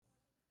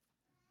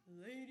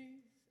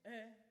ladies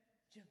and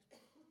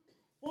gentlemen,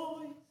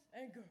 boys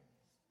and girls,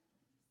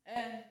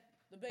 and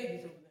the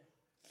babies over there.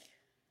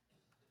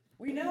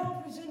 We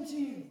now present to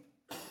you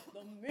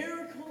the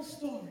miracle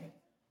story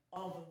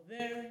of a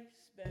very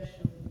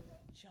special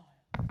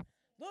child.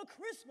 The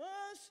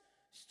Christmas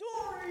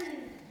story!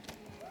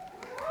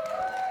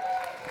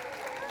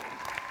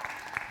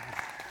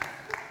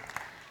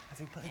 Have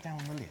you put it down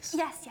on the list?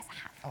 Yes, I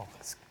have. Oh,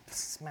 that's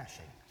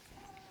smashing.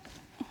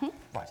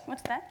 Right.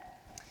 What's there?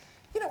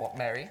 You know what,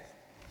 Mary?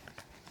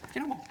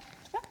 You know what?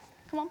 Yeah,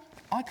 come on.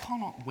 I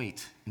cannot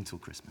wait until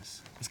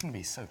Christmas. It's going to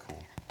be so cool.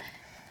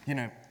 You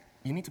know,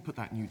 you need to put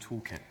that new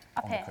toolkit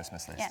Up on here? the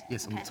Christmas list. Yeah,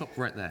 Yes, on the okay. top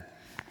right there.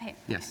 Here.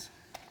 Yes.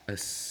 A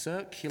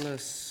circular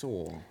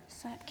saw.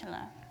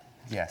 Circular.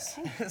 Yes.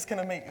 Okay. It's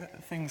going to make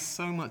things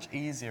so much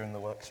easier in the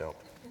workshop.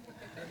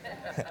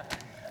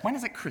 When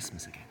is it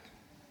Christmas again?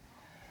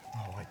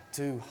 Oh, I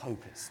do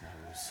hope it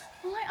snows.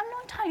 Well, I'm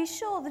not entirely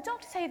sure. The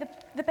doctors say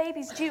the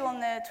baby's due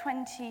on the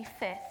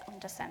 25th of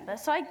December,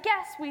 so I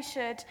guess we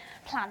should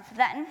plan for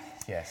then.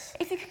 Yes.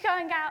 If you could go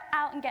and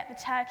out and get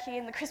the turkey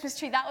and the Christmas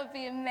tree, that would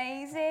be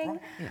amazing.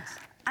 Right, yes.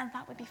 And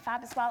that would be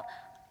fab as well.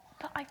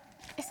 But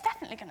it's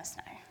definitely going to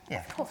snow.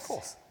 Yeah, Of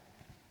course.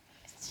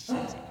 It's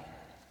shooting.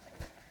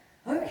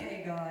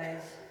 Okay,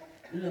 guys,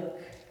 look,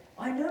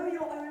 I know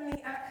you're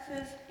only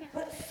actors,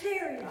 but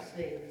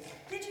seriously,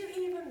 did you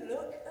even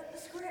look at the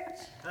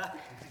script?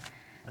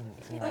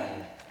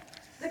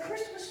 The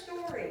Christmas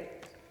story,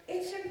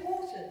 it's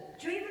important.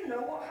 Do you even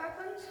know what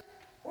happens?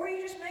 Or are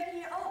you just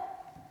making it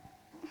up?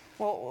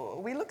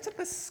 Well, we looked at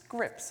the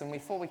scripts and we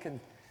thought we could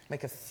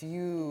make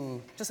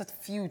just a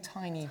few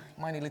tiny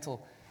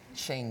little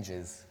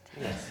changes.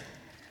 Yes.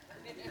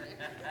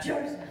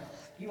 Joseph,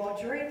 you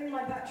are draining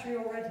my battery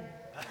already.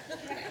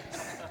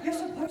 You're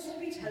supposed to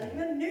be telling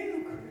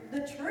the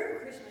true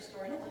Christmas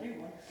story, not the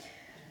new one.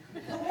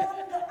 The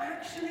one that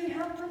actually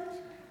happened.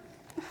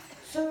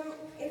 So,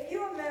 if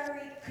you and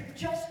Mary could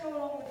just go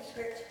along with the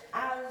script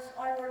as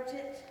I wrote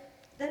it,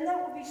 then that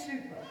would be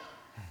super.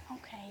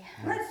 Okay.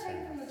 Let's take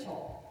it from the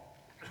top.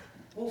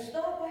 We'll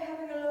start by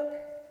having a look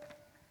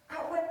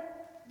at when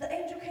the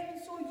angel came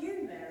and saw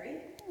you, Mary.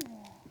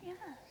 Oh, yes.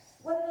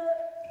 When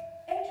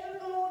the angel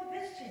of the Lord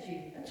visited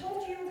you and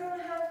told you you were going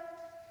to have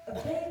a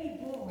baby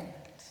boy.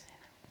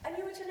 And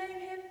you were to name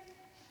him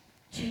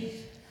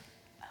Jesus.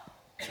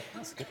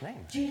 That's a good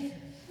name. Jesus.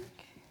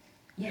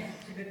 Yes,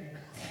 it's a good name.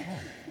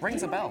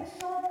 Rings a bell.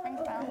 Rings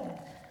a bell.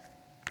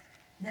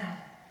 Now,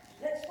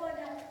 let's find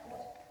out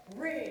what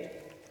really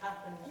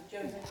happened,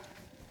 Joseph.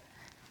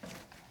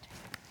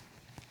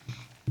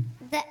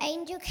 The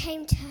angel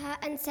came to her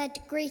and said,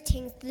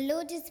 "Greetings, the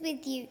Lord is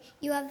with you.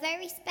 You are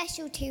very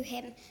special to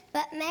him."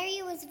 But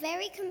Mary was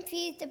very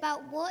confused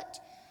about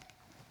what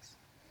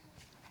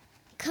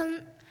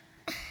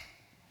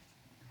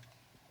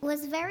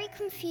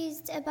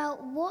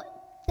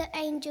the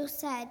angel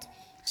said.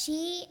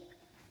 She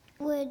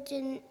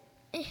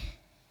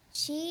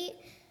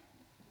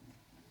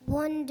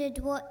wondered,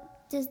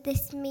 what does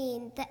this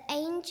mean? The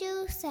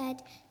angel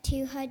said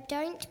to her,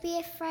 "Don't be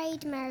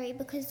afraid, Mary,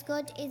 because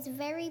God is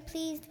very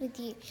pleased with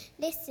you.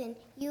 Listen,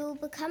 you will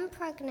become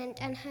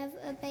pregnant and have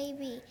a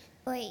baby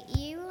boy.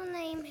 You will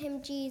name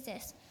him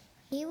Jesus.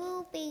 He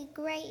will be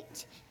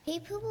great.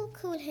 People will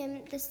call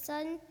him the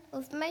Son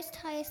of Most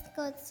Highest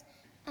God,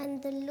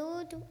 and the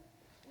Lord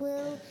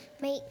will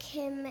make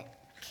him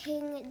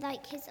king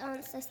like his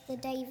ancestor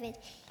David.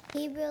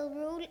 He will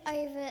rule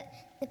over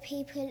the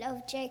people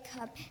of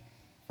Jacob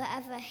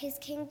forever. His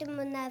kingdom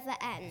will never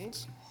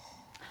end."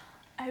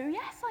 Oh,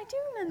 yes, I do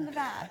remember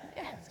that.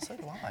 Yes. So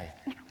do I.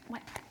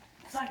 Wait.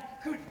 Thank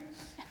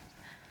goodness.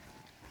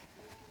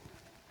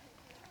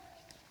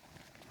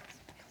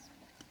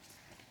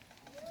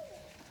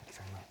 Thank you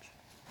very much.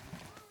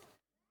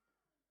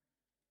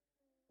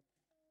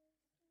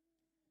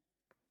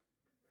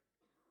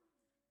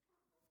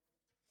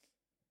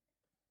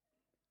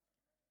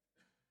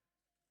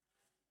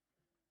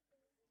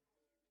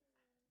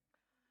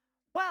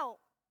 Well,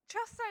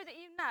 just so that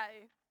you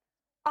know,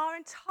 our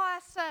entire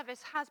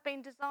service has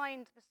been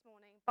designed this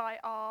morning by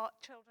our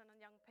children and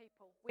young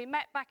people. We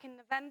met back in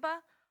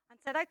November and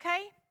said,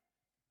 okay,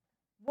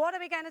 what are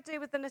we going to do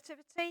with the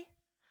Nativity?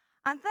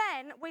 And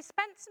then we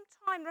spent some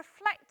time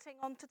reflecting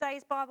on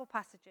today's Bible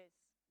passages.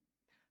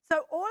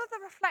 So all of the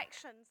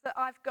reflections that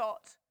I've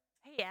got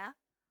here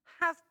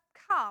have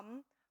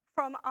come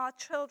from our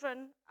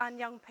children and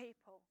young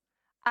people.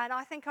 And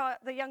I think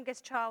the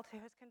youngest child who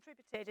has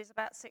contributed is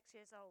about 6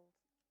 years old.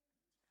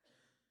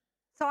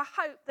 So I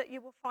hope that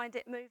you will find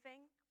it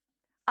moving.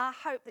 I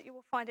hope that you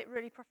will find it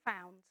really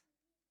profound.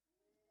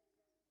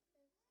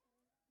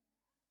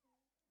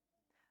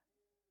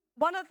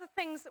 One of the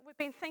things that we've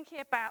been thinking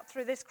about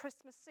through this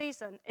Christmas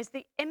season is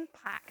the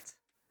impact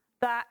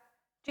that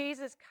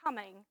Jesus'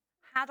 coming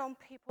had on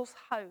people's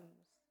homes.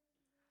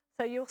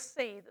 So you'll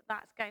see that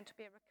that's going to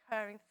be a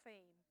recurring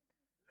theme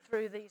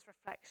through these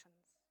reflections.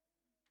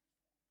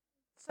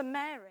 So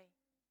Mary,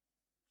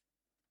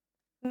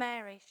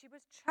 she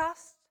was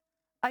just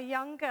a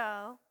young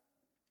girl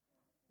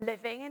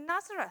living in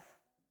Nazareth.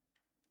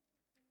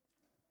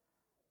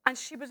 and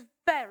she was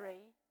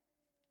very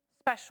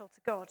special to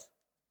God.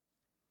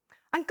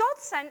 And God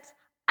sent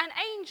an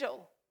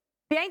angel,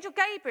 the angel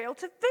Gabriel,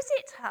 to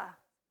visit her.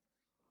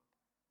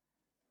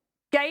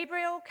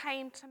 Gabriel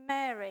came to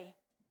Mary.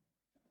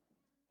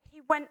 He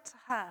went to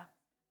her.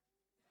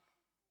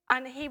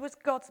 And he was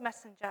God's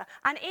messenger.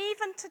 And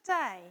even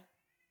today,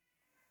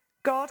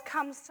 God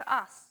comes to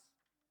us.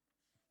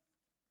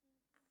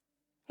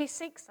 He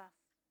seeks us.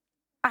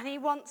 And he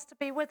wants to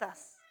be with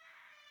us.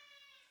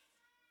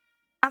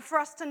 And for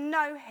us to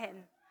know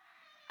him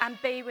and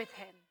be with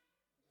him.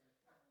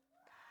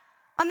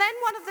 And then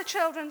one of the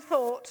children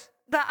thought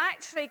that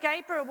actually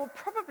Gabriel would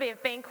probably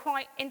have been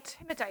quite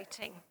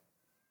intimidating,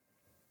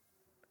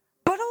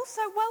 but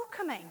also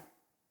welcoming.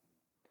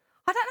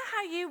 I don't know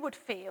how you would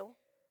feel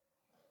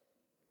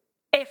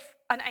if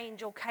an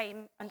angel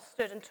came and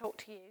stood and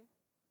talked to you.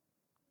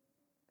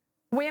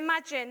 We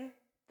imagine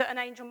that an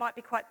angel might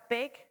be quite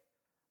big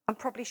and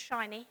probably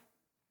shiny.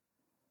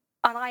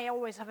 And I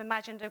always have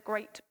imagined a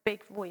great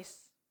big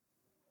voice.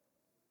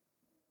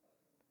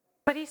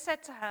 But he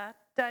said to her,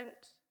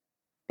 "Don't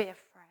be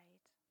afraid."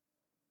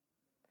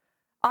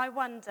 I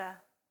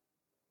wonder,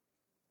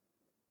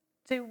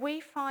 do we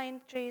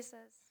find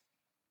Jesus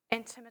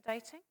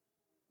intimidating?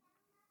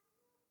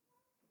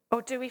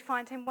 Or do we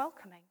find him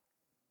welcoming?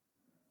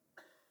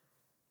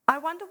 I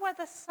wonder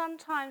whether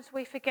sometimes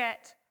we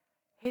forget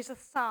he's a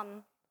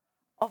son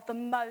of the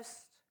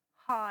Most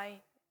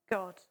High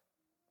God.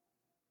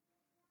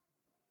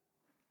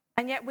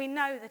 And yet we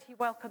know that he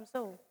welcomes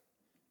all.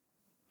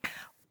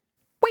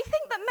 We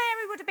think that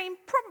Mary would have been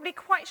probably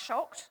quite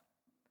shocked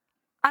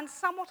and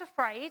somewhat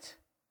afraid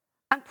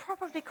and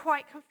probably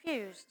quite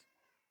confused.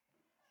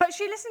 But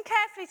she listened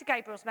carefully to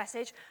Gabriel's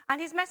message,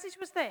 and his message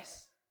was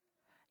this: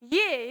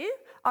 you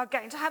are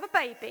going to have a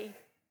baby.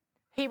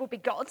 He will be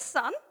God's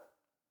son,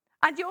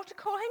 and you're to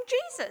call him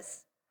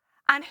Jesus.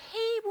 And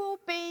he will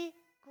be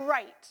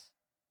great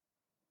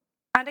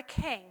and a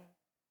king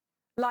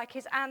like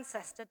his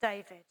ancestor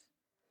David.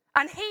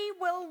 And he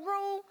will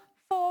rule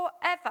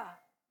forever,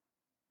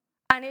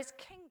 and his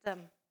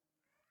kingdom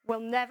will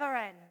never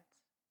end.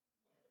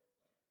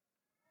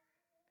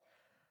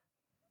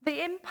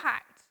 The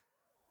impact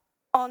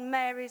on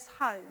Mary's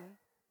home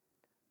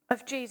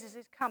of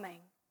Jesus'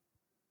 coming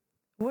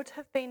would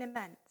have been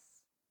immense.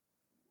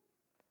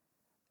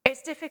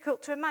 It's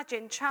difficult to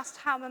imagine just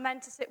how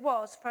momentous it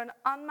was for an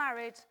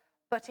unmarried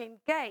but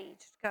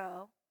engaged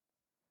girl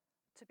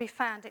to be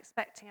found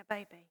expecting a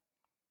baby.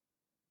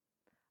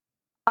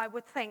 I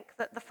would think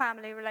that the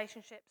family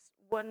relationships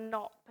were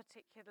not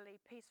particularly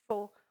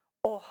peaceful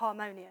or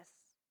harmonious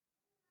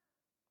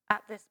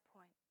at this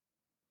point.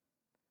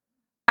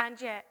 And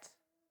yet,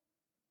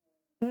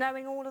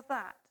 knowing all of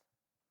that,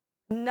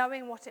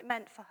 knowing what it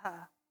meant for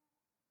her,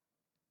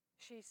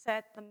 she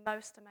said the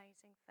most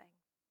amazing thing: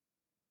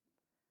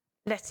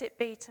 "Let it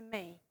be to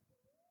me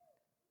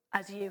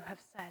as you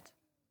have said."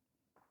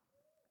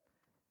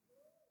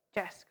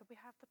 Jess, could we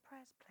have the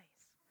prayers,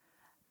 please?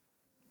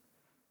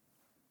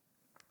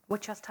 We'll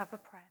just have a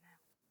prayer now.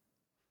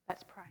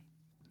 Let's pray.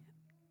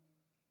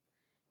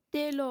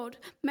 Dear Lord,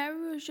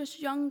 Mary was just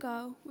a young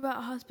girl without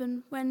a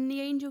husband when the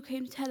angel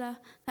came to tell her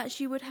that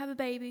she would have a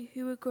baby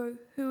who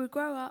would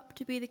grow up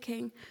to be the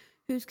king,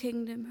 whose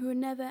kingdom would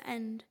never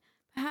end.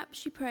 Perhaps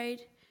she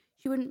prayed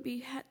she wouldn't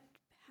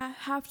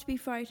have to be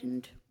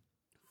frightened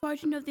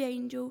of the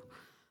angel,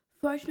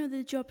 frightened of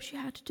the job she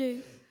had to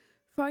do,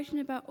 frightened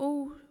about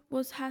all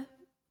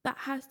that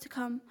has to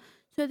come.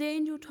 So the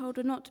angel told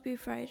her not to be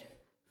afraid.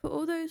 For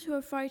all those who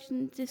are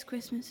frightened this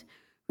Christmas,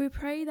 we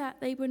pray that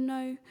they would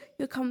know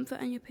your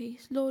comfort and your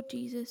peace. Lord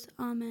Jesus,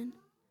 amen.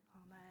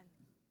 Amen.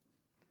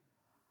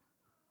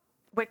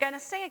 We're going to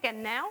sing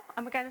again now,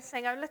 and we're going to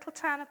sing O Little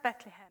Town of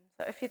Bethlehem.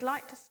 So if you'd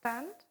like to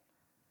stand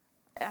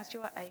as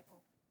you are able.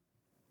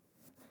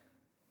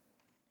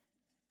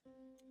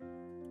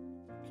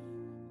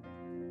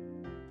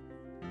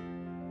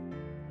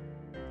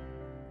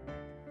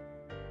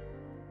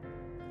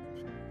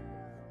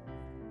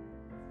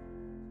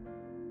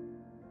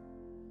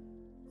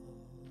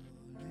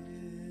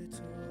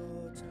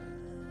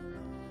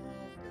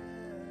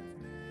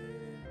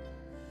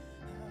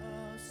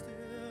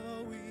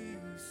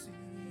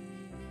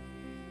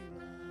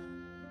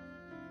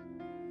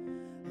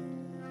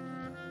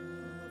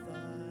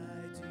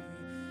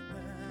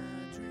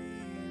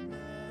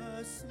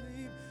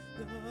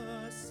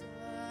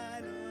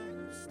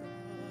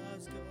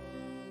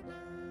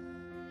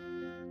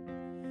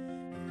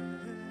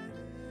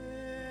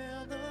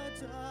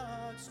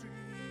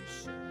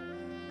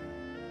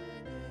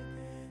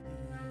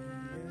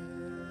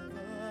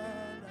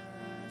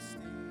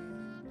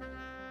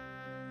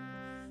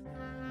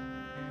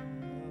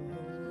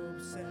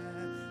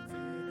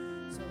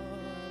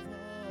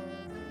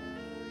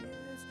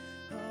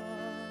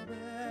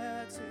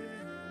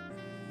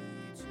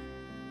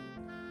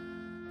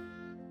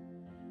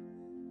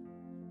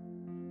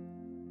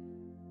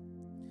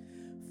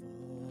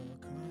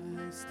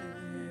 Christ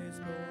is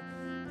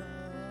born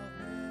of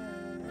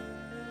Mary,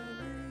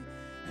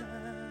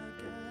 and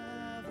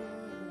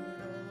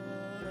gathered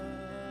all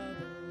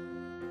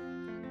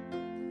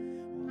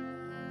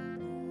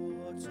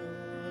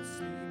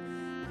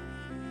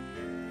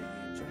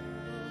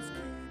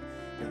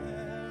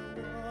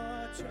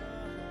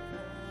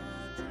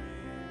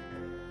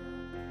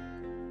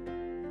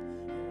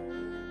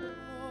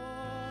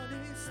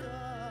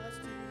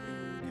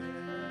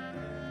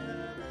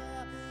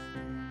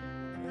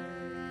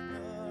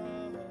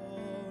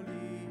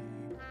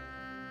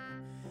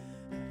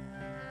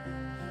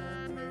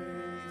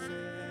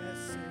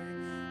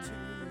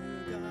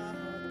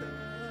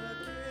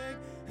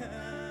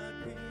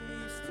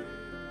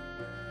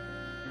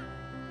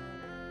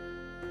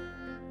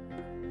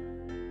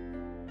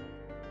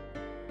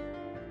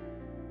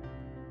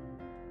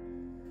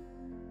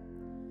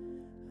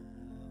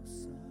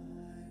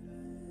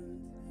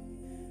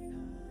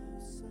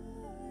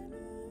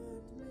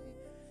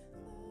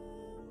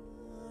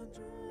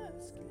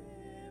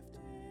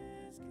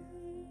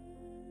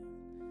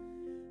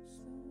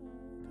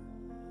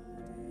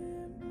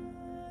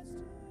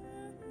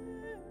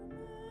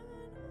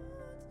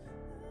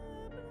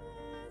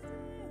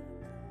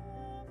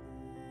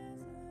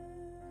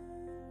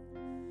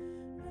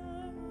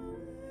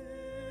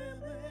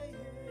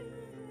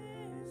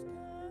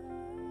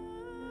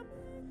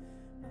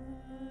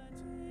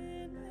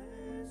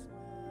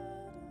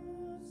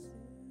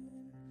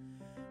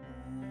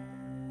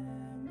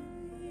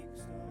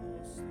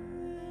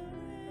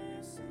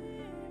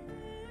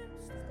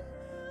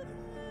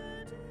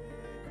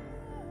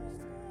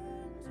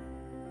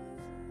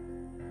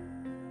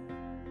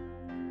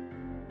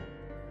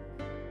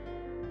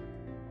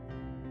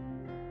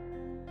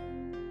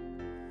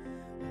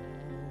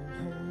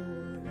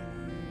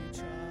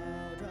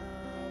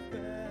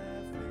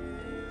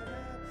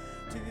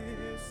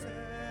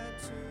descend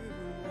to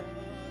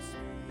us,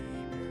 we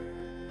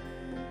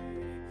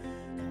pray.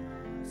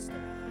 Cast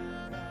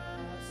out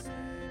our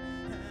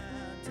sin and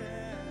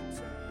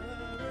enter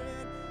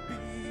in,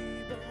 be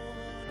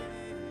born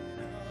in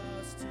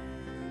us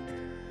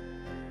today.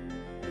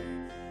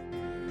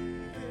 We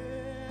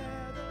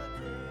hear the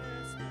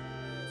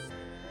Christmas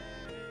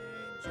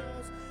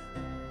angels,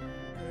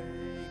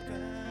 great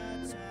glad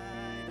tidings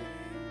tell.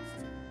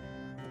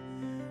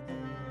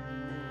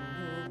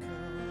 Oh,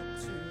 come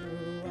to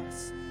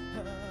us,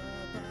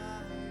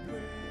 abide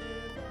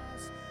with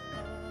us,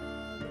 our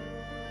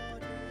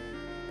Lord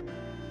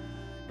Emmanuel.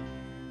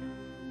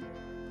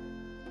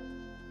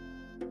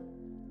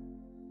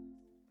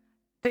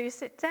 Do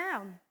sit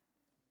down.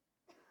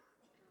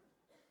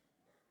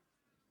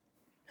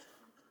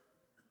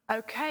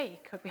 Okay,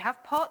 could we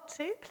have part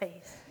 2,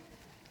 please?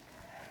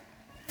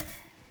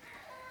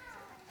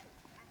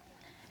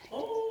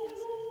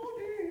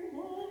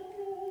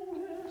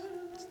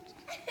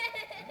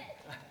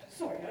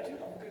 Sorry, I do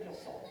love a good little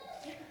song.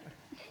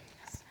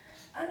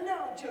 And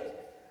now, Joseph,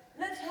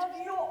 let's have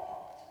your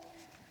part.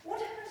 What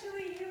happened to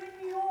you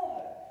in your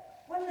home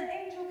when the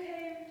angel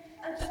came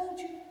and told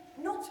you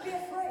not to be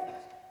afraid,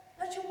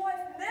 that your wife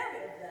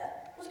Mary over there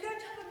was going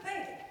to have a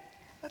baby?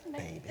 A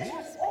baby? This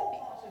was all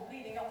part of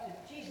leading up to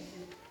Jesus'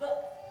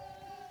 birth.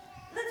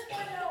 Let's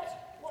find out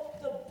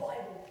what the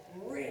Bible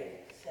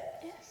really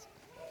says. Yes.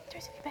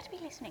 Joseph, you better be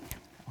listening.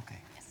 Okay.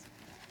 Yes.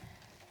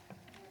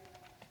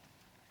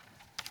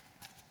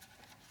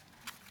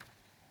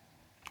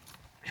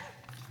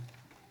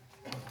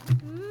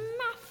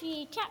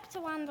 Matthew chapter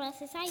 1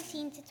 verses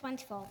 18 to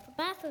 24,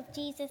 the birth of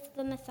Jesus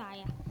the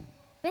Messiah.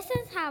 This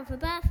is how the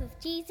birth of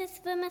Jesus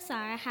the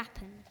Messiah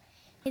happened.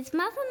 His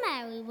mother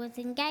Mary was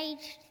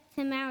engaged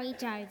to marry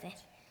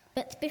Joseph,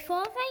 but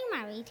before they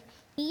married,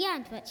 he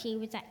learned that she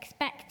was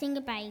expecting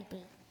a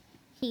baby.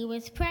 He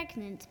was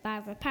pregnant by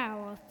the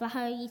power of the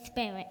Holy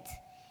Spirit.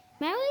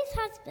 Mary's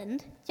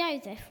husband,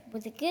 Joseph,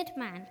 was a good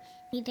man.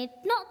 He did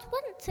not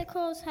want to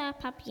cause her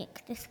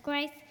public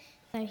disgrace,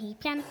 so he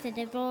planned to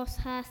divorce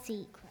her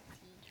secretly.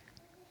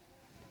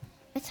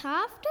 But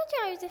after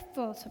Joseph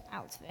thought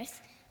about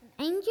this,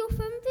 an angel from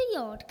the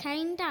Lord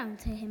came down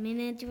to him in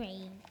a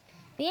dream.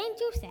 The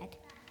angel said,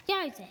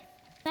 "Joseph,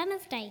 son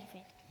of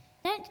David,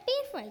 don't be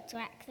afraid to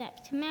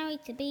accept Mary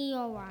to be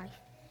your wife.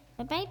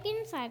 The baby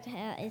inside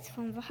her is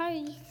from the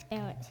Holy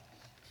Spirit.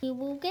 He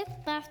will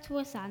give birth to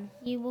a son.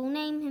 You will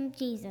name him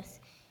Jesus.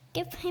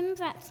 Give him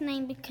that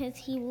name because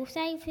he will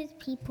save his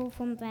people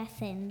from their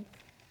sins."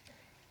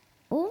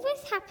 All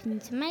this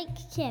happened to make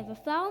clear the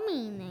full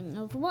meaning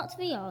of what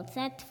the Lord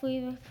said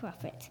through the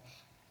prophet.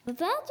 The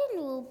virgin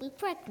will be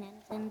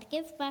pregnant and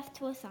give birth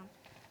to a son.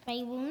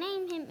 They will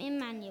name him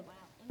Emmanuel.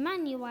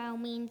 Emmanuel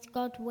means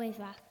God with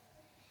us.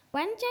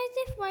 When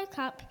Joseph woke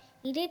up,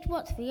 he did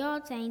what the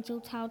Lord's angel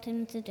told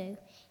him to do.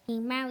 He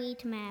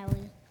married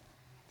Mary.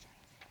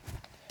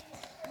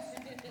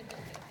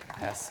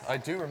 Yes, I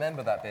do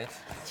remember that bit.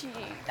 Gee,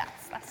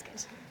 that's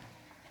good.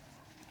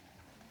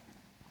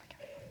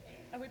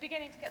 Are we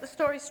beginning to get the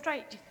story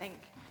straight, do you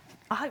think?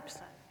 I hope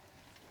so.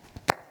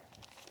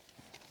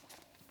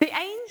 The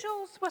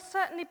angels were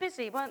certainly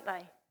busy, weren't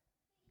they?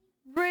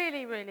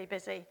 Really, really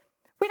busy.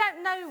 We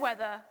don't know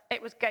whether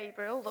it was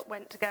Gabriel that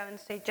went to go and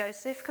see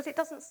Joseph, because it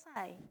doesn't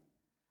say.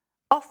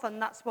 Often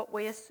that's what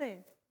we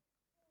assume.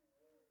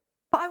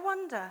 But I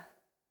wonder,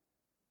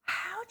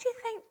 how do you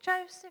think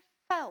Joseph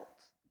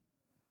felt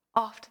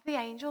after the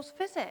angel's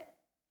visit?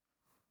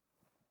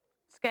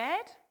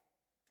 Scared?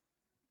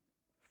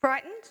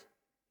 Frightened?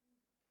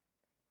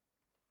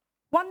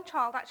 One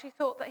child actually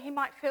thought that he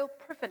might feel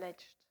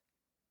privileged.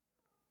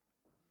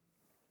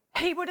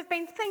 He would have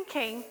been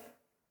thinking,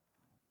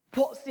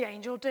 what's the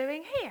angel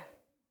doing here?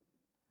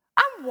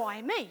 And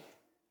why me?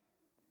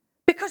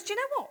 Because do you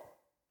know what?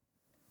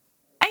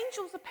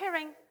 Angels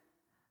appearing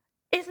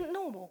isn't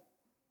normal.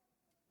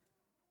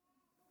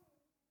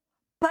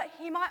 But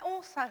he might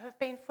also have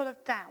been full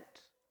of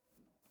doubt.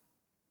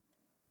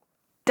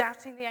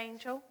 Doubting the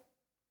angel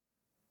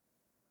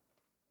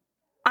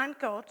and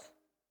God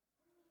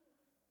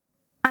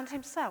and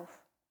himself.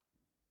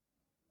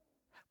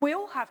 We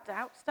all have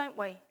doubts, don't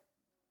we?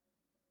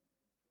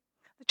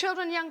 The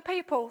children and young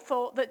people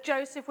thought that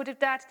Joseph would have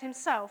doubted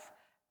himself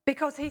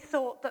because he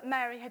thought that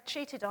Mary had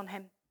cheated on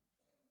him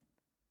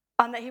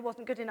and that he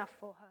wasn't good enough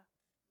for her.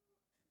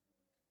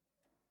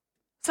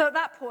 So at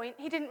that point,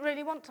 he didn't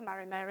really want to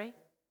marry Mary.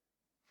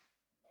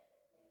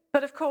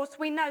 But of course,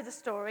 we know the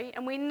story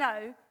and we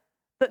know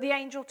that the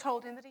angel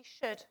told him that he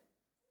should.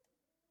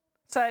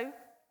 So,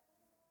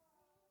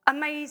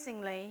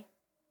 amazingly,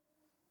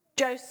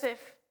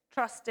 Joseph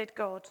trusted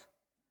God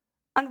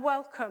and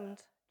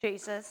welcomed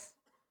Jesus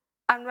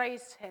and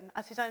raised him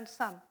as his own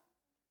son.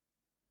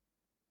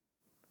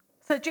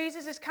 So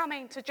Jesus'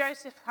 coming to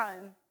Joseph's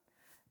home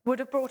would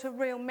have brought a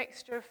real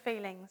mixture of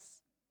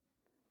feelings,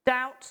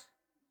 doubt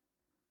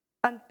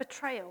and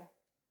betrayal,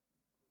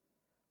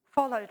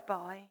 followed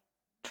by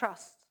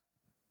trust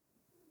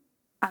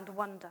and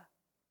wonder.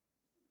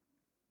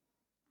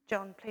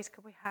 John, please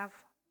could we have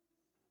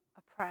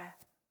a prayer.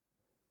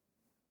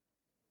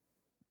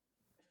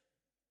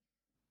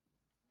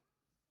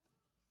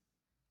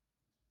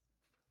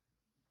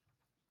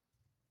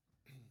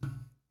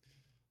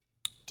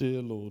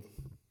 Dear Lord,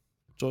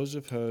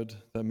 Joseph heard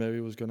that Mary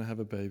was going to have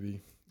a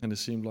baby, and it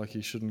seemed like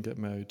he shouldn't get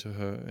married to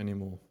her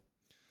anymore.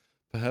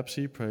 Perhaps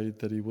he prayed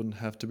that he wouldn't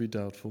have to be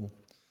doubtful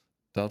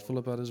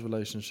about his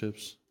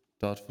relationships,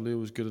 doubtful he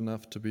was good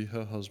enough to be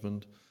her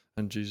husband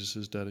and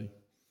Jesus' daddy,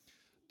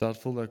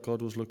 doubtful that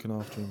God was looking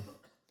after him.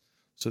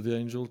 So the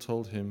angel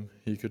told him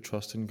he could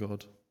trust in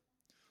God.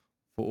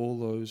 For all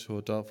those who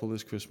are doubtful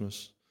this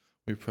Christmas,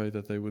 we pray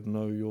that they would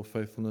know your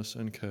faithfulness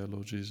and care,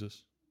 Lord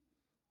Jesus.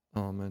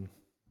 Amen.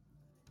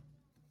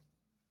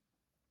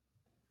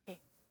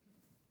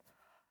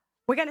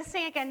 We're going to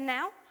sing again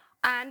now,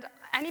 and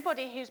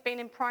anybody who's been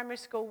in primary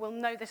school will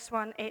know this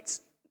one.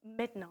 It's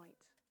Midnight.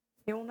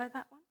 You all know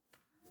that one?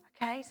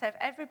 Okay, so if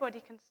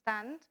everybody can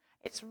stand,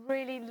 it's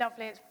really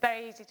lovely. It's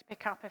very easy to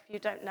pick up if you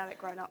don't know it,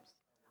 grown-ups.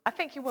 I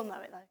think you will know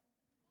it, though.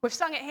 We've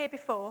sung it here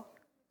before.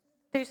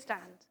 Do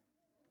stand.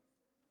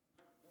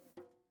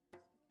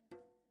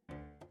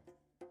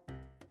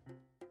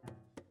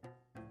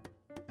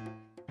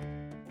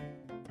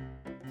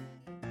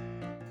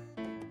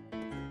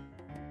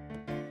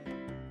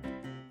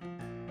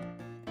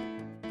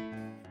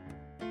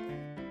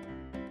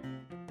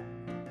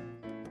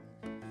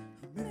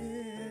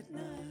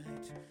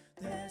 Midnight,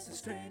 there's a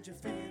stranger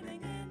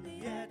feeling in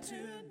the air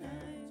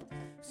tonight.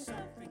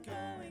 Something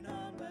going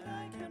on, but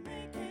I can't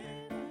make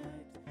it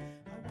right.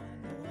 I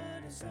wonder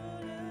what it's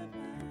all about.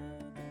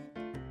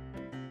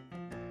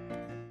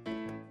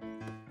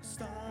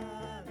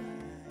 Starlight,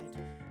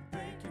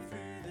 breaking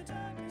through the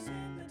darkness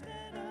in the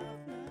dead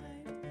of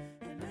night.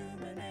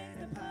 Illuminate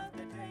the path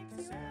that takes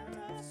us out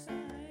of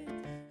sight,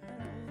 and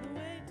all the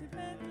way to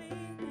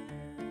Bethlehem.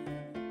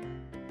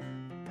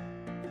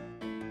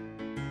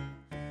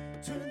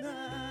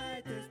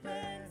 Tonight there's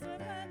plans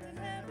of hand in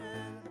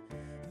heaven,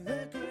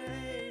 the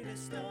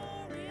greatest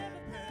story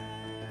ever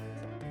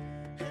penned.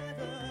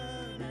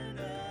 Heaven and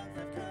earth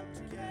have come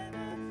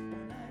together,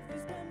 when life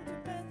is born to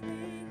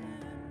Bethlehem.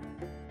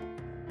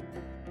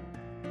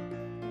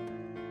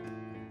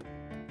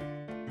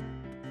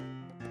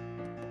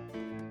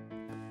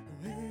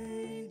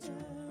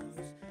 Angels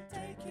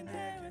taking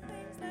care of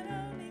things that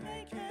only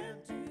they can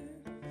do,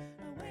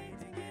 are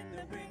waiting in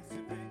the wings to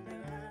bring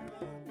their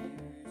happy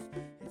news.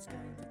 It's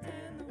going to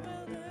turn the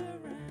world around.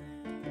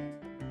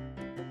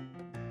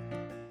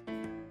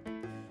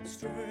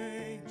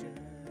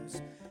 Strangers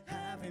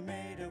having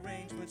made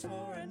arrangements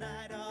for a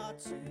night or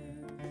two,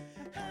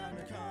 found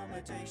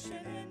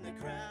accommodation in the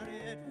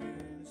crowded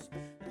rooms.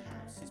 The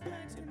house is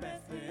packed in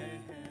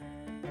Bethlehem.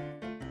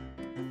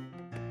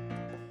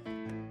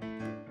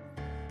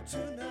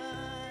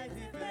 Tonight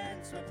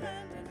events were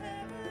planned in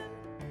heaven,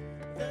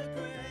 the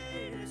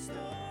greatest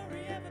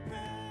story ever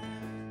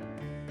penned.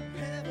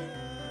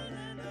 Heaven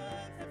and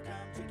earth have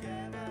come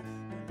together,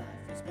 when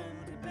life is born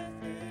in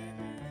Bethlehem.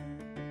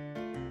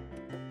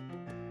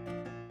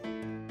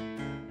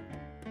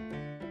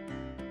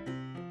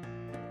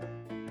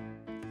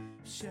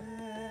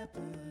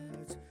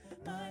 Shepherds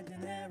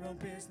minding their own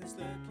business,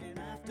 looking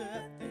after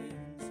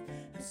things,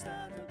 and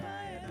startled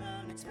by an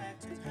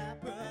unexpected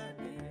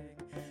happening,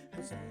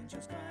 as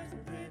angels cry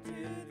and pray to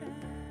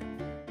them.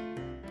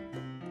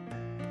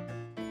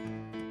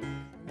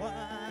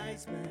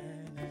 Wise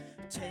men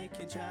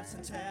taking charts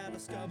and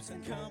telescopes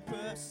and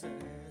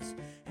compasses,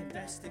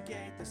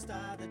 investigate the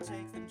star that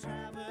takes them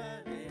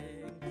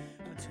traveling,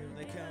 until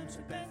they come to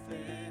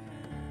Bethlehem.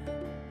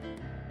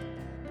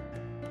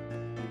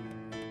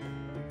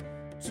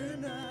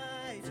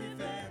 Tonight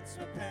events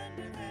were penned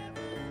in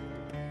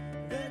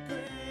heaven, the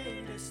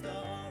greatest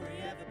story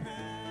ever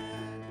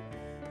penned.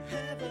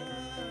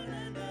 Heaven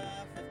and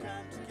earth have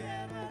come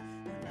together,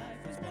 and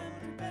life is born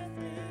in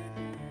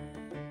Bethlehem.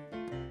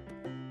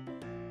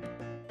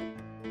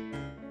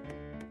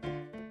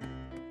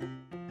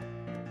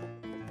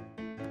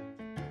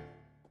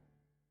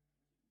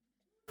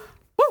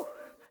 Woo!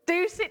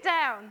 Do sit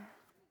down.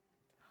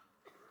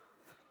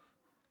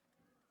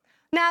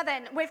 Now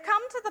then, we've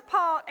come to the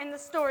part in the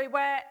story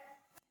where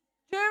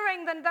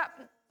during that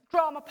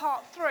drama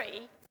part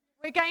 3,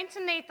 we're going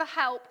to need the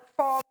help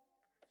from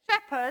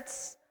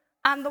shepherds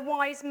and the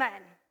wise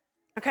men.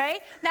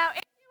 Okay? Now,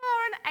 if you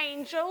are an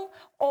angel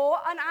or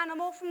an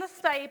animal from the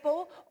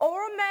stable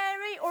or a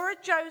Mary or a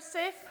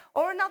Joseph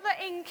or another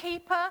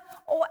innkeeper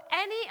or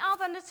any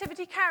other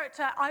nativity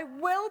character, I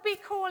will be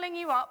calling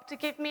you up to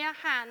give me a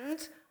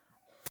hand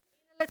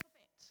in a little bit.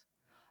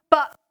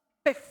 But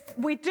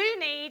we do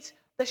need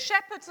the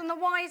shepherds and the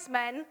wise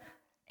men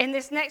in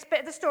this next bit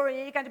of the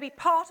story. You're going to be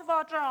part of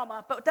our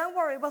drama, but don't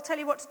worry, we'll tell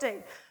you what to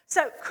do.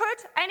 So could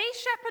any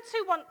shepherds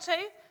who want to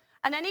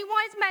and any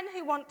wise men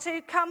who want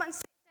to come and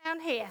sit down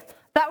here?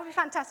 That would be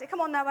fantastic. Come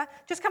on, Noah.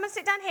 Just come and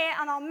sit down here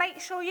and I'll make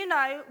sure you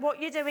know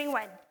what you're doing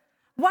when.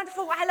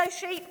 Wonderful. Hello,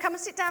 sheep. Come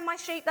and sit down, my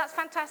sheep. That's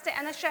fantastic.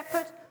 And a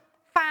shepherd.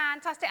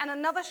 Fantastic. And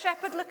another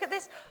shepherd. Look at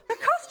this. The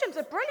costumes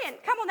are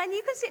brilliant. Come on, then.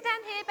 You can sit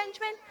down here,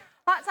 Benjamin.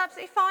 That's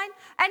absolutely fine.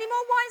 Any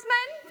more wise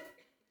men?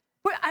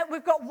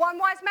 We've got one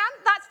wise man.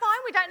 That's fine.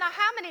 We don't know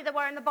how many there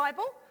were in the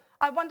Bible.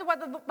 I wonder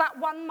whether that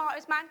one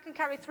wise man can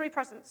carry 3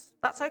 presents.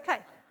 That's okay.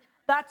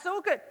 That's all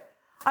good.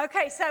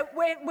 Okay, so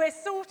we're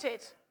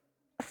sorted.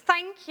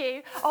 Thank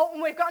you. Oh,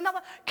 and we've got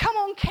another. Come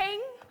on, King.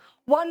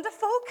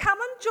 Wonderful. Come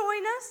and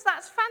join us.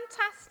 That's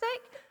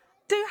fantastic.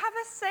 Do have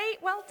a seat.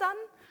 Well done.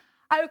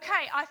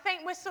 Okay, I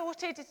think we're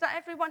sorted. Is that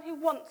everyone who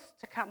wants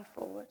to come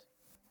forward?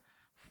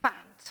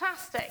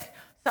 Fantastic.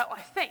 So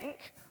I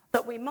think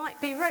that we might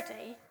be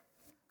ready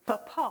for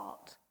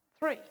part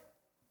 3.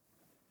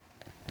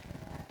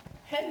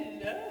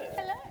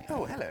 Hello.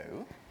 Oh,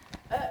 hello.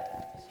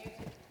 Excuse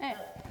me.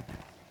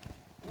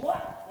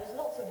 Wow, there's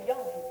lots of young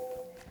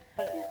people.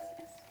 Hello.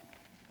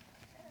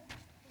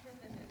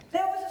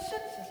 There was a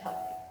census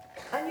happening,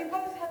 and you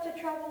both had to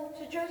travel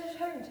to Joseph's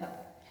hometown.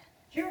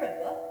 Do you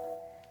remember?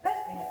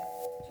 Bethlehem,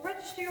 to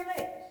register your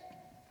names.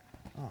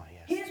 Oh,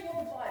 yes. Here's what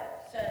the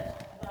Bible says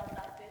about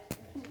that bit.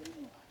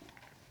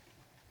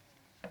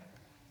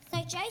 So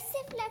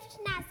Joseph left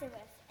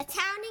Nazareth, a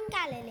town in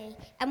Galilee,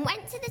 and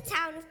went to the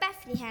town of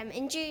Bethlehem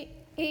in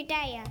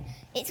Judea.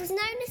 It was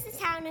known as the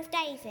town of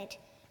David.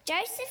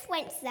 Joseph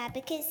went there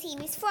because he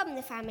was from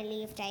the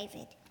family of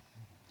David.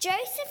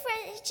 Joseph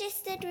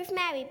registered with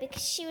Mary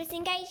because she was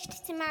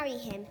engaged to marry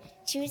him.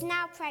 She was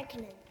now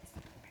pregnant.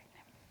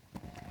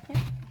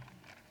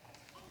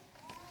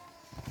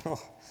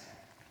 Oh,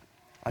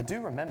 I do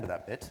remember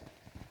that bit.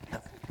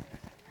 Look,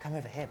 come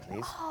over here,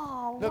 please.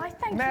 Oh, Look, why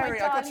thank Mary,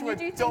 you, my I got darling. you a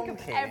You do donkey.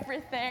 think of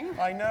everything.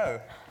 I know.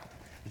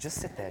 You just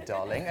sit there,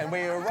 darling, and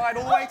we'll ride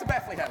all the way to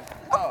Bethlehem.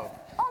 Oh.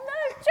 Oh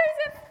no,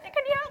 Joseph,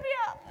 can you help me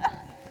up?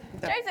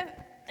 Joseph.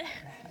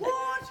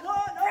 What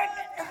on earth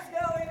is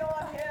going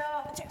on here?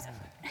 Joseph.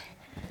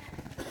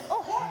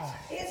 What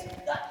is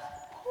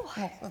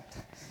that?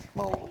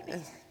 Well,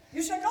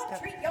 You should not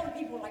treat young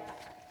people like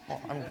that.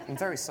 well, I'm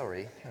very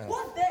sorry.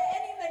 Was there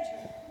any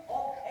mention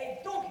of a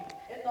donkey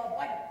in the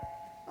Bible?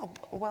 Oh,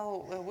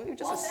 well, we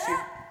just Was assumed...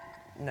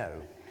 there?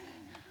 No,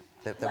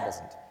 there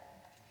wasn't.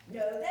 No,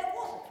 there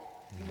wasn't.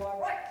 You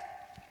are right.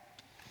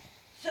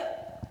 So,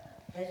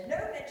 there's no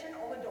mention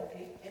of a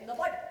donkey in the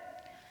Bible.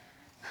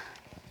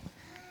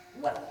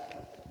 Well,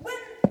 when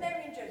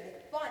Mary and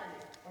Joseph finally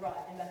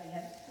arrived in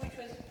Bethlehem, which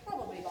was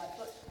probably by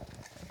foot,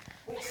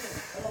 which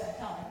took a long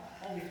time,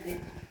 obviously,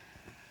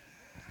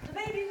 the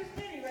baby was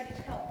nearly ready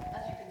to come.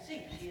 As you can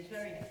see, she is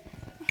very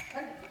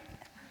pregnant.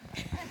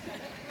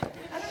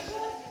 And of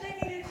course, they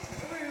needed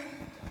room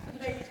for the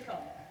baby to come.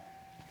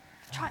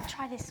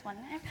 Try this one.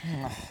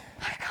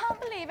 I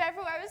can't believe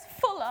everywhere is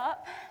full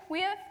up.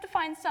 We have to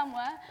find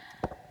somewhere.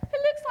 It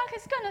looks like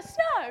it's going to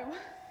snow.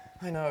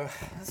 I know.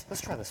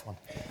 Let's try this one.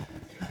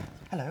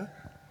 Hello.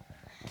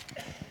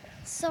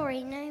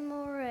 Sorry, no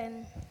more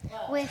room.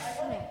 Well, We're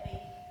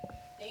ironically,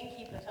 the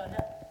innkeeper turned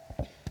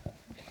up.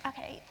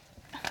 Okay.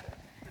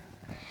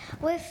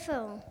 We're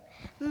full.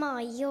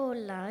 My, you're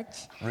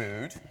large.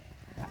 Rude.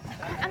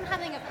 I'm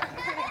having a...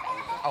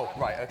 Oh,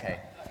 right, okay.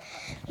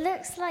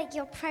 Looks like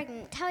you're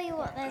pregnant. Tell you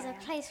what, there's a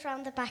place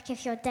round the back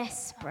if you're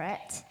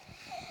desperate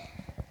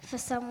for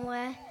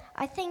somewhere.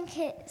 I think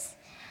it's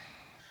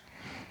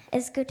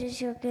as good as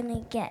you're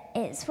gonna get.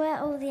 It's where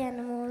all the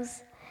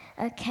animals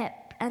are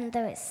kept, and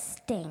though it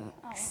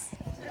stinks.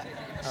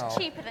 It's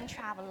cheaper than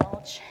Travel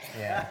Lodge.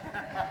 Yeah.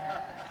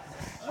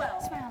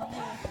 Well, around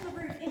here. apart from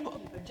the rude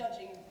innkeeper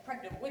judging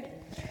pregnant women,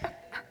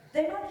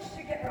 they managed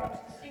to get round to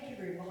the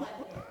stinky room behind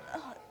here,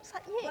 Oh, is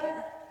that you?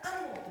 where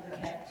animals were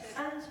kept,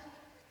 and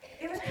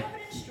it was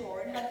covered in straw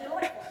and had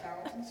delightful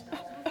sounds and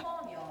smells of a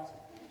farmyard.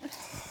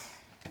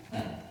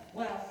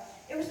 Well,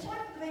 it was time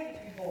for the baby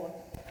to be born.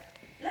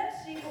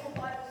 Let's see what the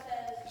Bible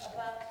says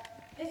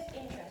about this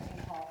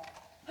interesting part.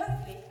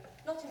 Hopefully,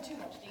 not in too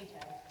much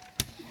detail.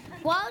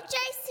 While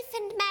Joseph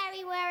and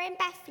Mary were in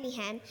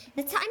Bethlehem,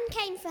 the time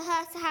came for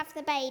her to have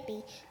the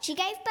baby. She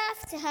gave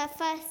birth to her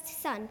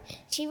first son.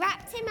 She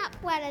wrapped him up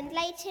well and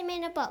laid him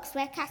in a box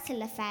where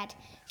cattle are fed.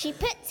 She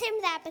put him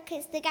there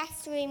because the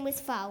guest room was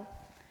full.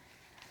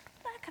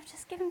 Look, I've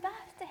just given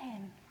birth to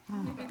him.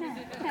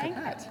 Okay.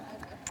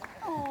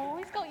 Oh,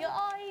 he's got your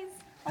eyes.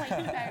 Oh,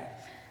 wait, no.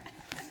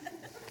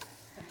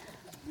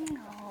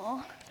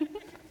 Oh.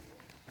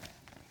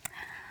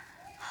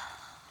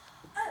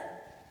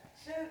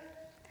 So,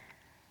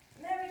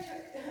 Mary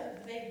took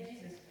the baby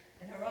Jesus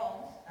in her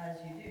arms, as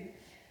you do,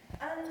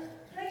 and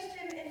placed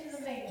him into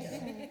the manger.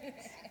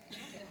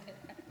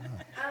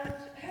 And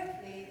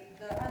hopefully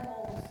the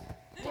animals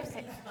didn't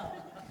smell.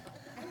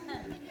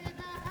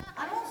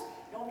 Animals,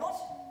 you're not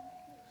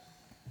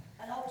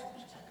allowed to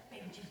eat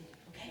baby Jesus,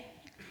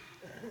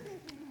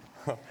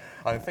 okay?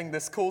 I think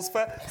this calls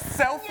for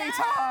selfie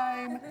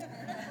time!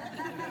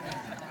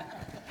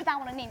 Put that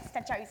one on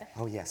Insta, Joseph.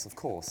 Oh, yes, of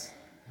course.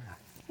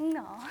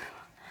 No.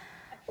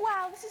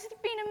 Wow, this has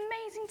been an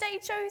amazing day,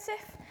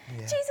 Joseph. Yeah.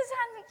 Jesus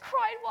hasn't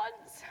cried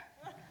once.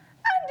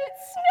 And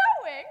it's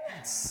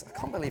snowing. I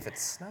can't believe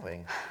it's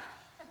snowing.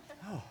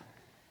 Oh.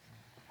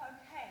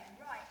 Okay,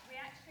 right, we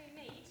actually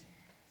need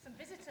some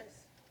visitors.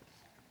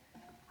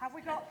 Have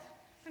we got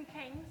some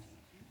kings?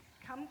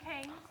 Come,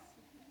 kings.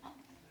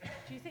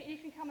 Do you think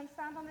you can come and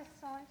stand on this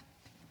side?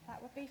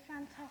 That would be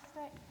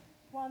fantastic.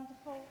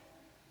 Wonderful.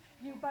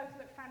 You both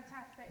look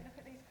fantastic. Look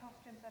at these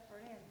costumes, they're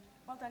brilliant.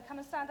 Well done. Come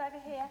and stand over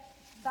here.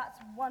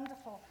 That's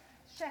wonderful.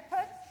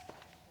 Shepherds,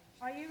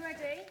 are you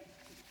ready?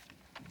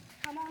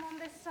 Come on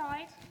this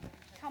side.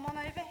 Come on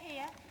over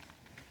here.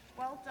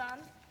 Well done.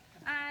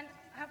 And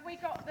have we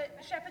got the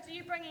shepherds, are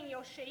you bringing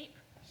your sheep?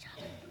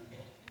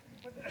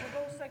 We've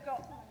also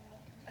got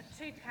a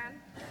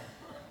toucan.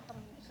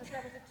 So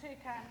there was a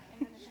toucan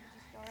in the nativity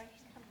story.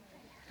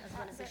 As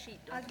well as a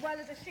sheepdog. As well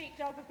as a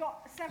sheepdog. We've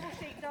got several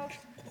sheepdogs,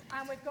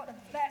 and we've got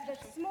the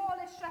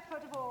smallest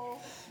shepherd of all.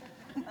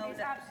 He's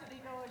absolutely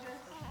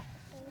gorgeous.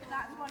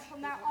 That's wonderful.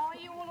 Now, are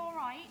you all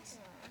right?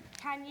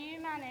 Can you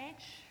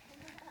manage?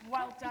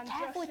 Well done,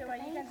 Joshua.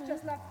 You guys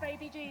just love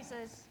baby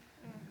Jesus.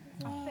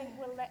 I think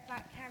we'll let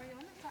that carry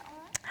on. Is that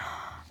all right?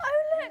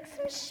 Oh, look,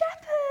 some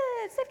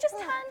shepherds. They've just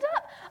turned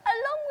up,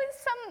 along with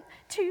some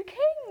two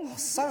kings. Oh,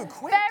 so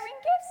quick. Bearing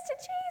gifts to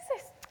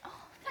Jesus. Oh,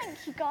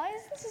 thank you,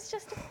 guys. This is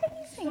just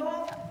amazing.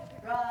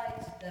 Stop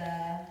right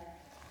there.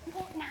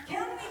 What now?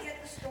 Can we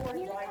get the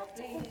story right,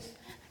 please?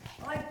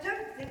 I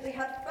don't think they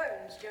had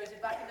phones,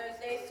 Joseph, back in those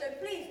days, so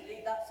please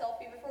delete that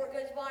selfie before it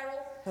goes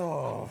viral.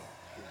 Oh.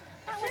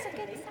 That was a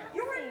good selfie.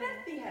 You're in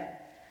Bethlehem.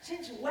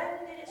 Since when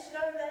did it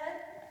snow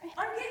there?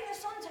 I'm getting a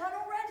suntan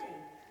already.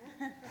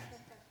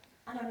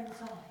 And I'm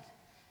inside.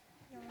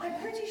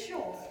 I'm pretty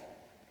sure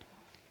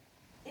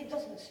it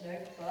doesn't snow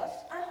first.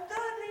 And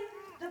thirdly,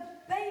 the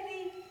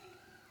baby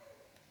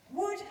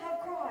would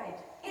have cried.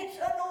 It's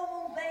a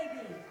normal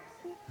baby.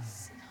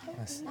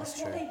 That's That's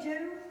true. what they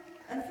do.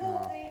 And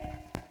fourthly,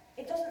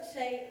 it doesn't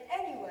say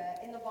anywhere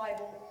in the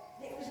Bible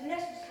that it was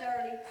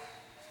necessarily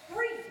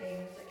 3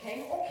 kings that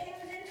came, or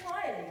kings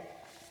entirely.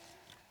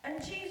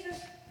 And Jesus,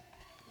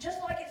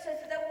 just like it says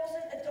that there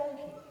wasn't a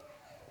donkey,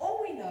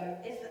 all we know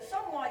is that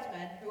some wise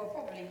men, who are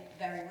probably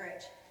very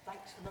rich,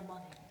 thanks for the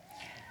money,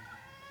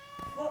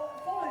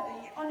 but followed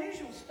the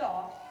unusual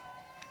star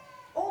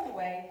all the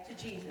way to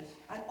Jesus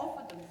and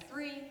offered them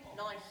 3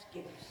 nice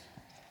gifts.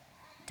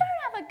 Don't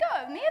have a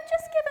go at me. I've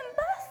just given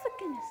birth, for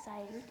goodness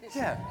sake.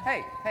 Yeah,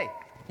 hey,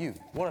 you.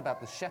 What about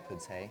the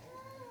shepherds, hey?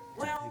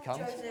 Well, He comes?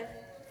 Joseph,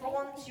 for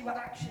once you were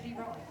actually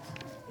right.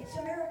 It's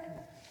a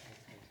miracle.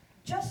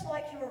 Just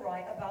like you were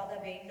right about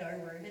there being no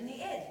room in the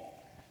inn.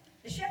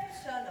 The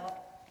shepherds turned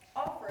up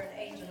after an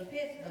angel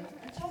appeared to them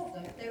and told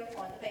them they would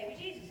find the baby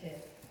Jesus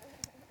here.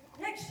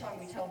 Next time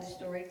we tell this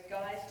story,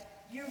 guys,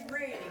 you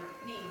really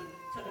need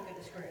to look at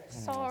the script.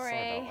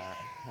 Sorry. about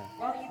that.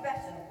 Well, you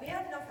better. We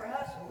had enough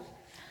rehearsals.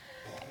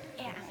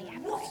 Yeah.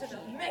 What an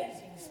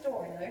amazing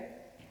story, though.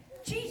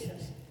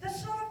 Jesus, the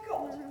Son of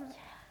God,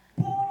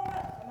 born on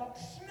earth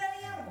amongst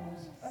smelly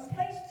animals and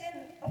placed in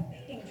a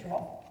feeding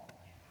trough.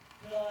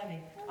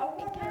 Blimey, I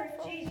wonder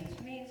if Jesus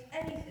means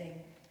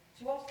anything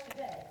to us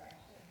today.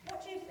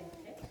 What do you think,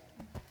 kids?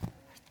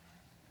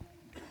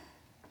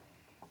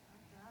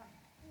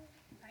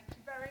 Thank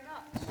you very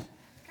much.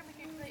 Can we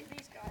give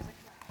these guys a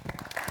clap?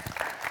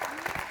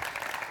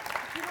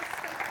 If you want to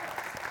stay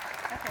first.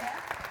 Okay.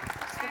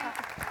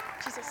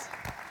 Jesus.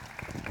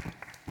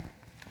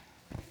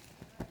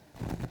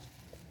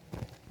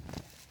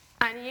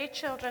 And you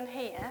children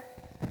here,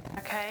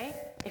 okay,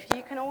 if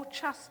you can all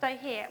just stay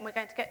here, and we're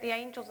going to get the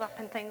angels up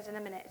and things in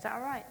a minute. Is that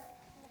all right?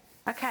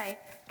 Okay.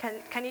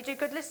 Can you do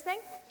good listening?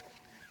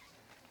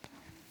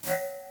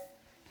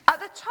 At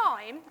the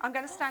time, I'm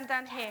going to stand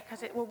down here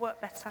because it will work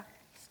better.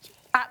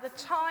 At the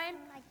time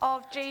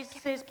of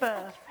Jesus'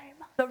 birth,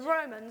 the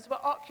Romans were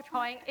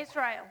occupying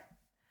Israel,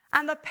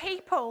 and the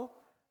people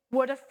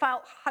would have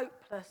felt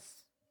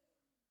hopeless.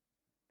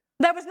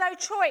 There was no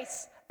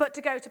choice but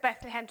to go to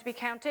Bethlehem to be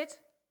counted,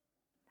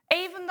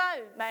 even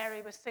though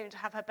Mary was soon to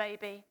have her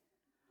baby.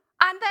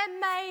 And there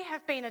may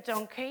have been a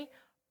donkey,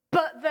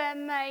 but there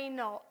may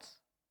not.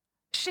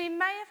 She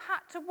may have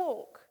had to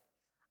walk,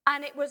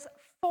 and it was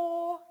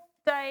 4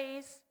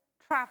 days'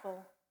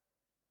 travel.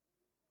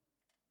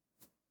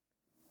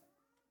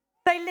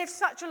 They lived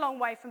such a long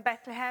way from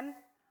Bethlehem,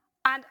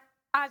 and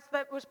as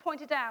was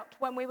pointed out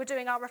when we were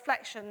doing our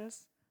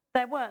reflections,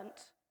 there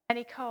weren't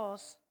any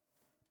cars.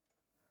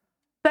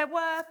 There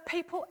were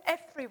people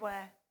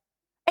everywhere.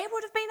 It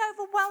would have been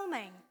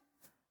overwhelming.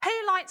 Who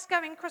likes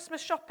going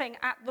Christmas shopping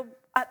at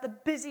the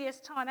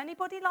busiest time?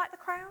 Anybody like the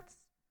crowds?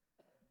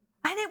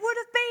 And it would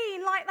have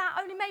been like that,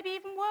 only maybe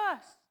even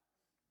worse.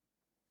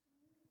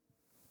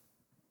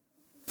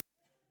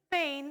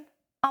 Been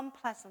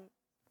unpleasant.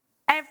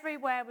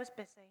 Everywhere was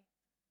busy.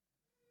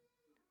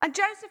 And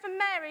Joseph and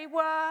Mary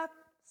were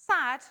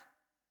sad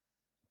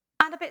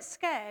and a bit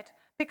scared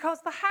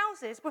because the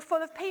houses were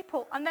full of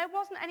people and there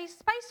wasn't any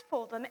space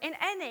for them in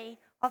any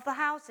of the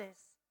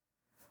houses.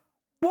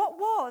 What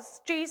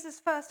was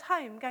Jesus' first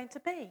home going to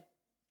be?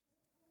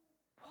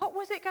 What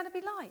was it going to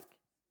be like?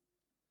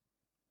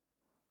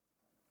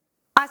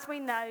 As we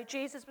know,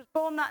 Jesus was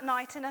born that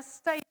night in a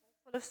stable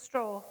full of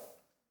straw.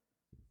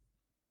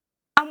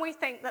 And we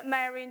think that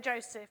Mary and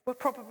Joseph were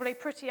probably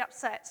pretty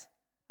upset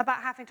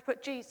about having to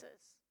put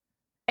Jesus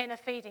in a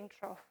feeding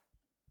trough.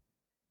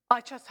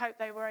 I just hope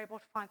they were able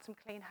to find some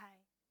clean hay.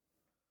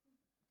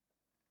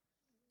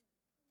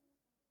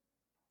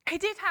 He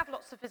did have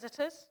lots of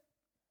visitors.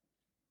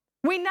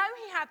 We know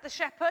he had the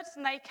shepherds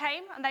and they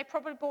came and they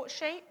probably bought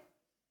sheep.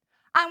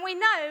 And we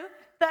know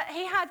that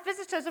he had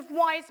visitors of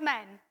wise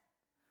men.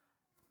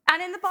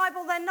 And in the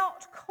Bible, they're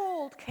not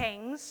called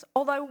kings,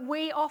 although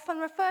we often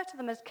refer to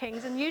them as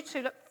kings, and you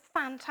two look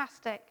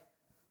fantastic.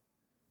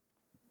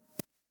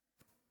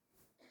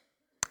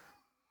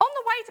 On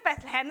the way to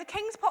Bethlehem, the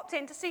kings popped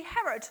in to see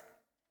Herod.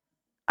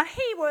 And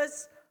he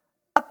was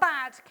a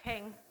bad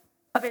king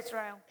of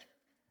Israel.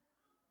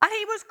 And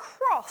he was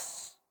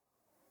cross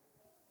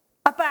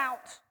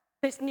about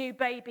this new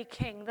baby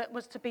king that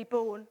was to be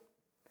born.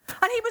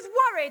 And he was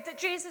worried that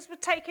Jesus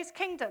would take his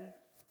kingdom.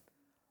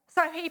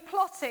 So he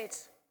plotted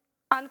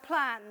and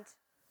planned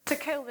to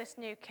kill this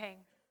new king.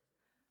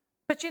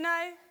 But you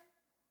know,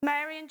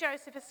 Mary and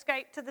Joseph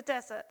escaped to the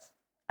desert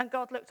and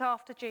God looked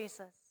after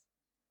Jesus.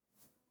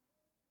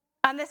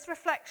 And this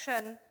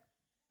reflection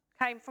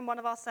came from one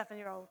of our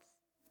 7-year-olds.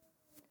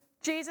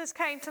 Jesus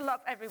came to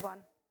love everyone,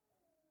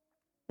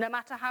 no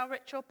matter how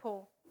rich or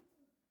poor.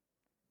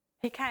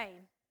 He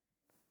came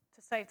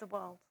to save the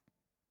world.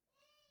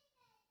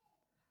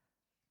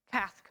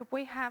 Kath, could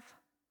we have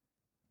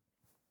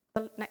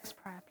the next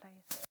prayer,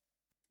 please?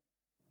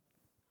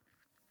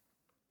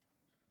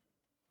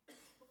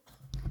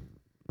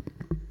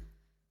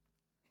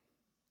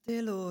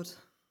 Dear Lord,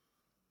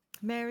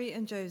 Mary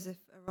and Joseph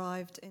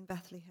arrived in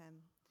Bethlehem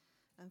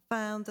and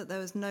found that there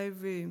was no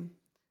room,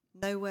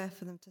 nowhere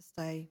for them to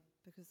stay,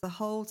 because the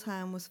whole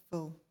town was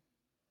full.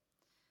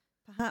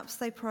 Perhaps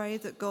they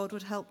prayed that God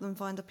would help them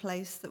find a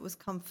place that was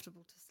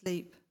comfortable to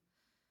sleep,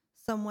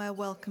 somewhere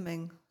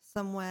welcoming,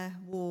 somewhere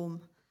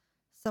warm,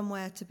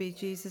 somewhere to be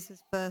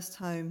Jesus' first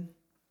home.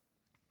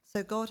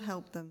 So God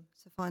helped them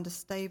to find a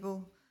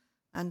stable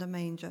and a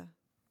manger.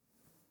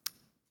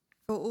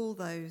 For all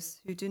those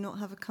who do not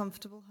have a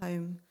comfortable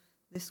home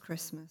this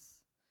Christmas,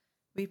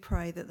 we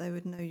pray that they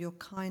would know your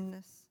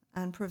kindness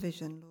and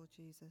provision, Lord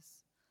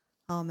Jesus.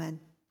 Amen.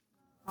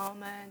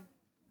 Amen.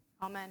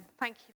 Amen. Thank you.